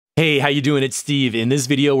Hey, how you doing? It's Steve. In this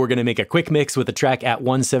video, we're going to make a quick mix with a track at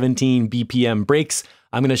 117 BPM breaks.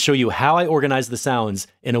 I'm going to show you how I organize the sounds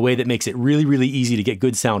in a way that makes it really easy to get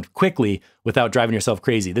good sound quickly without driving yourself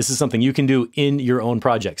crazy. This is something you can do in your own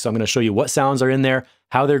project. So I'm going to show you what sounds are in there,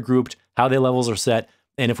 how they're grouped, how their levels are set,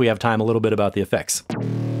 and if we have time, a little bit about the effects.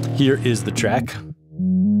 Here is the track.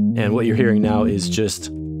 And what you're hearing now is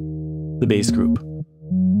just the bass group.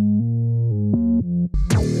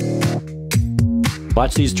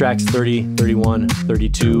 Watch these tracks 30, 31,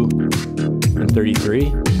 32, and 33.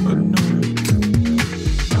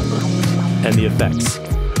 And the effects.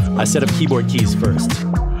 I set up keyboard keys first.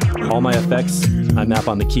 All my effects, I map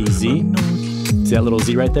on the key Z. See that little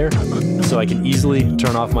Z right there? So I can easily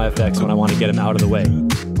turn off my effects when I want to get them out of the way.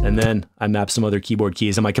 And then I map some other keyboard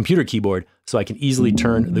keys on my computer keyboard so I can easily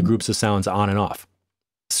turn the groups of sounds on and off.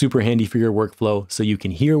 Super handy for your workflow so you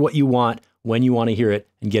can hear what you want when you want to hear it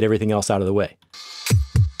and get everything else out of the way.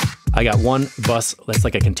 I got one bus that's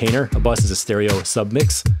like a container. A bus is a stereo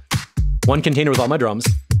submix. One container with all my drums,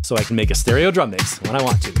 so I can make a stereo drum mix when I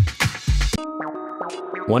want to.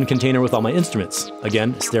 One container with all my instruments.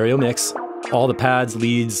 Again, stereo mix. All the pads,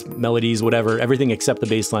 leads, melodies, whatever, everything except the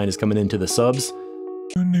bass line is coming into the subs.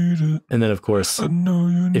 And then of course,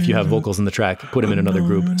 if you have vocals in the track, put them in another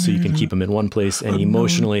group so you can keep them in one place and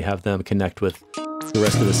emotionally have them connect with the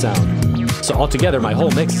rest of the sound. So altogether, my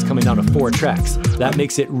whole mix is coming down to 4 tracks. That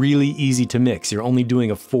makes it really easy to mix. You're only doing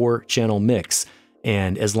a 4-channel mix.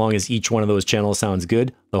 And as long as each one of those channels sounds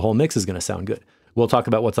good, the whole mix is going to sound good. We'll talk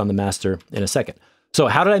about what's on the master in a second. So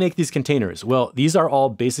how did I make these containers? Well, these are all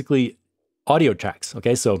basically audio tracks.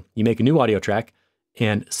 Okay, so you make a new audio track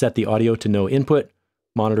and set the audio to no input,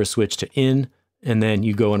 monitor switch to in, and then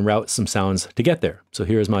you go and route some sounds to get there. So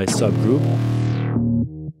here's my subgroup.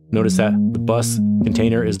 Notice that the bus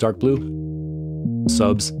container is dark blue.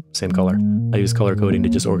 Subs, same color. I use color coding to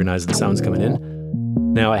just organize the sounds coming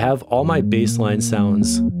in. Now I have all my bassline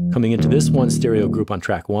sounds coming into this one stereo group on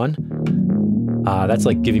track 1. That's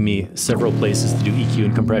like giving me several places to do EQ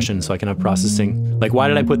and compression so I can have processing. Like, why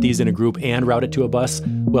did I put these in a group and route it to a bus?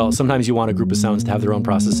 Well, sometimes you want a group of sounds to have their own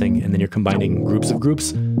processing and then you're combining groups of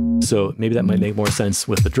groups. So maybe that might make more sense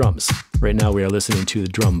with the drums. Right now we are listening to the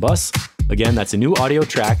drum bus. Again, that's a new audio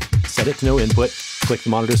track. Set it to no input, click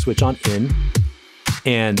the monitor switch on in.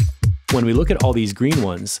 And when we look at all these green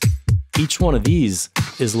ones, each one of these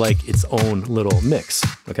is like its own little mix,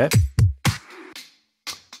 okay?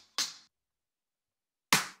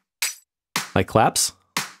 My claps,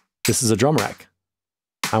 this is a drum rack.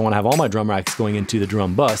 I want to have all my drum racks going into the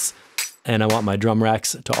drum bus, and I want my drum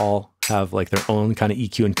racks to all have like their own kind of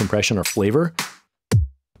EQ and compression or flavor.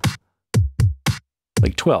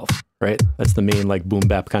 Like 12, right? That's the main like boom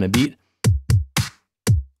bap kind of beat.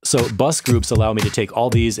 So bus groups allow me to take all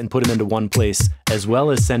these and put them into one place, as well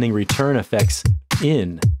as sending return effects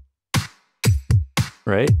in,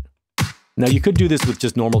 right? Now you could do this with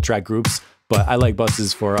just normal track groups, but I like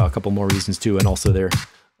buses for a couple more reasons too, and also they're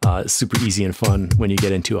super easy and fun when you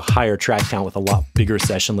get into a higher track count with a lot bigger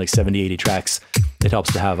session, like 70, 80 tracks. It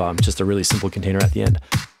helps to have just a really simple container at the end.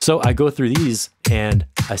 So I go through these and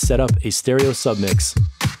I set up a stereo submix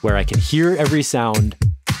where I can hear every sound.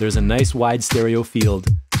 There's a nice wide stereo field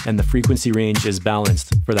and the frequency range is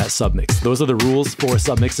balanced for that submix. Those are the rules for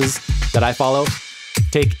submixes that I follow.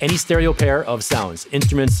 Take any stereo pair of sounds,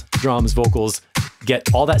 instruments, drums, vocals, get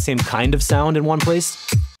all that same kind of sound in one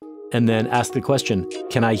place, and then ask the question,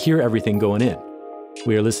 can I hear everything going in?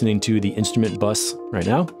 We are listening to the instrument bus right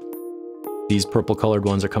now. These purple colored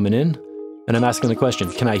ones are coming in, and I'm asking the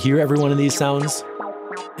question, can I hear every one of these sounds?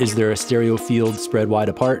 Is there a stereo field spread wide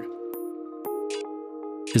apart?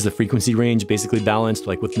 Is the frequency range basically balanced,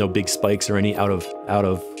 like with no big spikes or any out of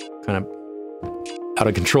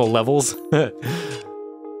control levels?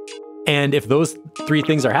 And if those 3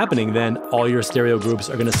 things are happening, then all your stereo groups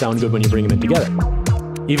are going to sound good when you bring them in together.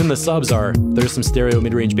 Even the subs there's some stereo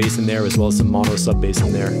mid-range bass in there as well as some mono sub bass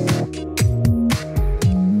in there.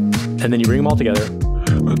 And then you bring them all together,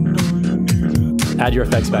 add your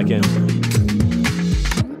effects back in.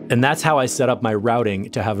 And that's how I set up my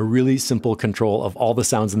routing to have a really simple control of all the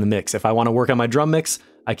sounds in the mix. If I want to work on my drum mix,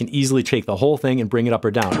 I can easily take the whole thing and bring it up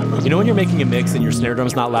or down. You know when you're making a mix and your snare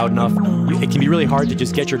drum's not loud enough, it can be really hard to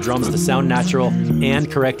just get your drums to sound natural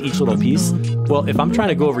and correct each little piece. Well, if I'm trying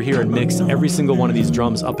to go over here and mix every single one of these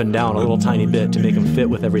drums up and down a little tiny bit to make them fit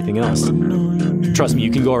with everything else, trust me,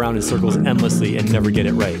 you can go around in circles endlessly and never get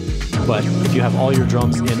it right. But if you have all your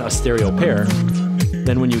drums in a stereo pair,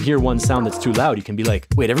 then when you hear one sound that's too loud, you can be like,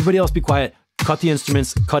 wait, everybody else be quiet, cut the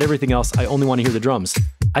instruments, cut everything else, I only want to hear the drums.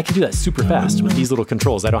 I can do that super fast with these little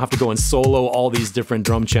controls. I don't have to go and solo all these different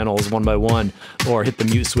drum channels one by one, or hit the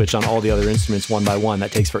mute switch on all the other instruments one by one.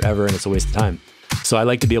 That takes forever and it's a waste of time. So I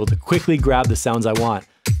like to be able to quickly grab the sounds I want.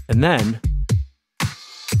 And then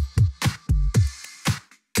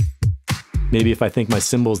maybe if I think my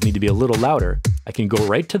cymbals need to be a little louder, I can go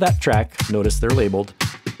right to that track, notice they're labeled,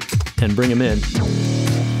 and bring them in.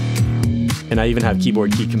 And I even have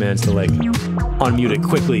keyboard key commands to like unmute it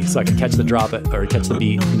quickly so I can catch the drop or catch the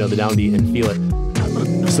beat, you know, the downbeat, and feel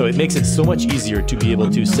it. So it makes it so much easier to be able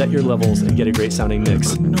to set your levels and get a great sounding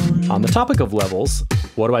mix. On the topic of levels,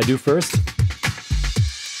 what do I do first?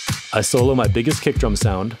 I solo my biggest kick drum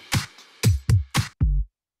sound,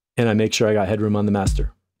 and I make sure I got headroom on the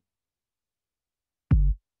master.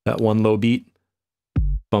 That one low beat,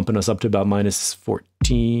 bumping us up to about minus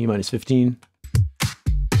 14, minus 15.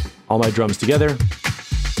 All my drums together,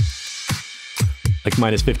 like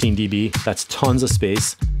minus 15 dB. That's tons of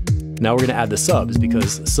space. Now we're gonna add the subs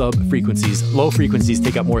because low frequencies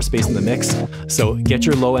take up more space in the mix. So get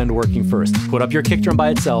your low end working first. Put up your kick drum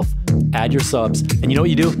by itself, add your subs, and you know what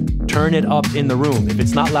you do? Turn it up in the room. If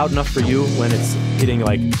it's not loud enough for you when it's hitting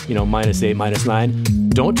like, you know, minus 8, minus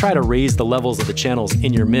 9, don't try to raise the levels of the channels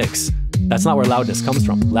in your mix. That's not where loudness comes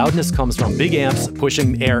from. Loudness comes from big amps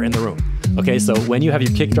pushing air in the room. Okay, so when you have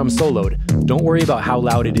your kick drum soloed, don't worry about how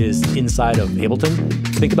loud it is inside of Ableton.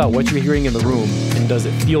 Think about what you're hearing in the room and does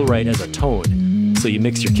it feel right as a tone. So you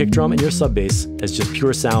mix your kick drum and your sub bass as just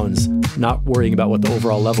pure sounds, not worrying about what the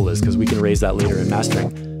overall level is, because we can raise that later in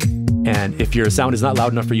mastering. And if your sound is not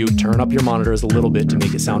loud enough for you, turn up your monitors a little bit to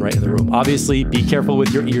make it sound right in the room. Obviously, be careful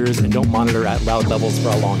with your ears and don't monitor at loud levels for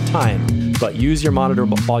a long time, but use your monitor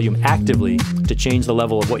volume actively to change the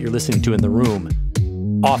level of what you're listening to in the room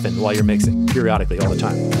often while you're mixing, periodically, all the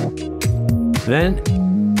time. Then,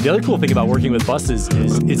 the other cool thing about working with buses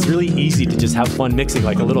is it's really easy to just have fun mixing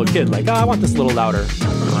like a little kid, like, oh, I want this a little louder.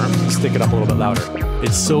 Stick it up a little bit louder.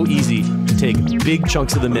 It's so easy to take big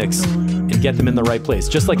chunks of the mix and get them in the right place.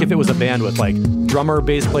 Just like if it was a band with like drummer,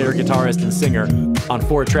 bass player, guitarist, and singer on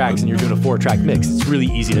 4 tracks and you're doing a 4-track mix, it's really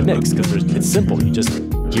easy to mix because it's simple. You just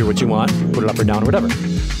hear what you want, put it up or down or whatever.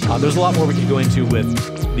 There's a lot more we could go into with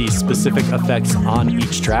the specific effects on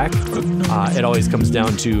each track. It always comes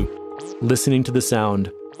down to listening to the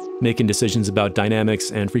sound, making decisions about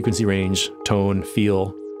dynamics and frequency range, tone,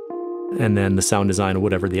 feel, and then the sound design of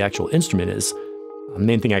whatever the actual instrument is. The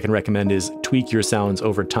main thing I can recommend is tweak your sounds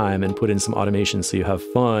over time and put in some automation so you have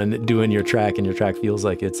fun doing your track and your track feels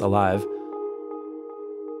like it's alive.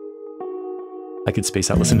 I could space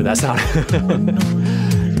out listening to that sound.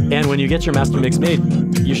 And when you get your master mix made,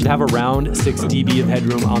 you should have around 6 dB of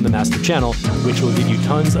headroom on the master channel, which will give you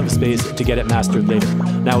tons of space to get it mastered later.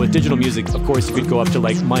 Now with digital music, of course, you could go up to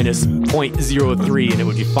like minus 0.03 and it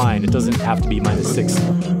would be fine. It doesn't have to be minus 6.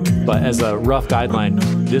 But as a rough guideline,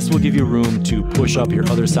 this will give you room to push up your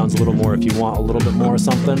other sounds a little more if you want a little bit more or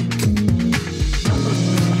something.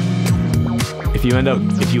 If you aim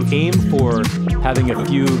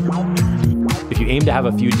to have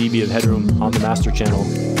a few dB of headroom on the master channel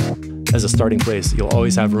as a starting place, you'll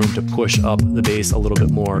always have room to push up the bass a little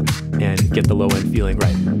bit more and get the low end feeling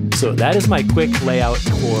right. So that is my quick layout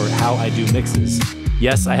for how I do mixes.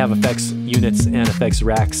 Yes, I have effects units and effects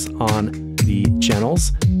racks on the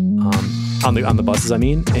channels, on the buses I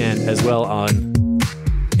mean, and as well on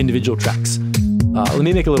individual tracks. Let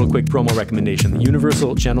me make a little quick promo recommendation. The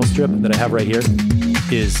universal channel strip that I have right here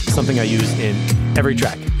is something I use in every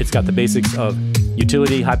track. It's got the basics of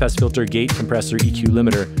utility, high pass filter, gate, compressor, EQ,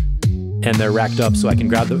 limiter, and they're racked up so I can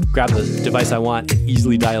grab the device I want and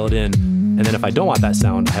easily dial it in. And then if I don't want that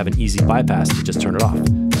sound, I have an easy bypass to just turn it off.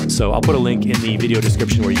 So I'll put a link in the video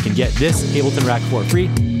description where you can get this Ableton rack for free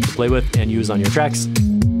to play with and use on your tracks.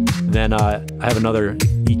 Then I have another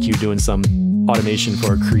EQ doing some automation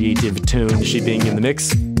for creative tone shaping in the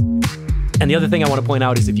mix. And the other thing I want to point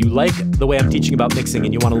out is if you like the way I'm teaching about mixing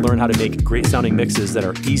and you want to learn how to make great sounding mixes that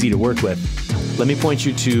are easy to work with, let me point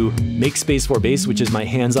you to Make Space for Bass, which is my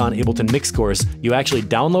hands-on Ableton mix course. You actually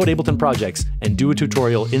download Ableton projects and do a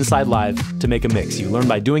tutorial inside Live to make a mix. You learn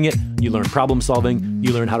by doing it, you learn problem solving,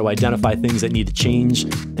 you learn how to identify things that need to change,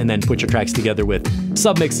 and then put your tracks together with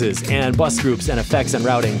submixes and bus groups and effects and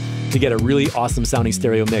routing to get a really awesome sounding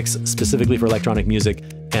stereo mix specifically for electronic music.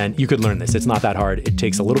 And you could learn this. It's not that hard. It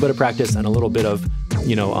takes a little bit of practice and a little bit of,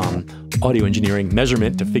 audio engineering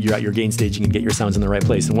measurement to figure out your gain staging and get your sounds in the right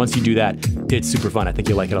place. And once you do that, it's super fun. I think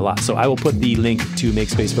you'll like it a lot. So I will put the link to Make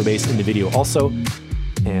Space for Bass in the video also.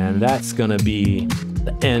 And that's gonna be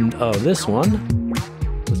the end of this one.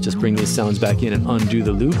 Let's just bring these sounds back in and undo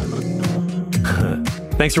the loop.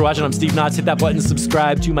 Thanks for watching. I'm Steve Knotts. Hit that button to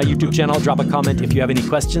subscribe to my YouTube channel. Drop a comment if you have any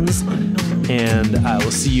questions. And I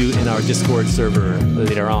will see you in our Discord server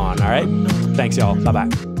later on. All right? Thanks, y'all.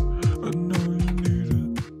 Bye-bye.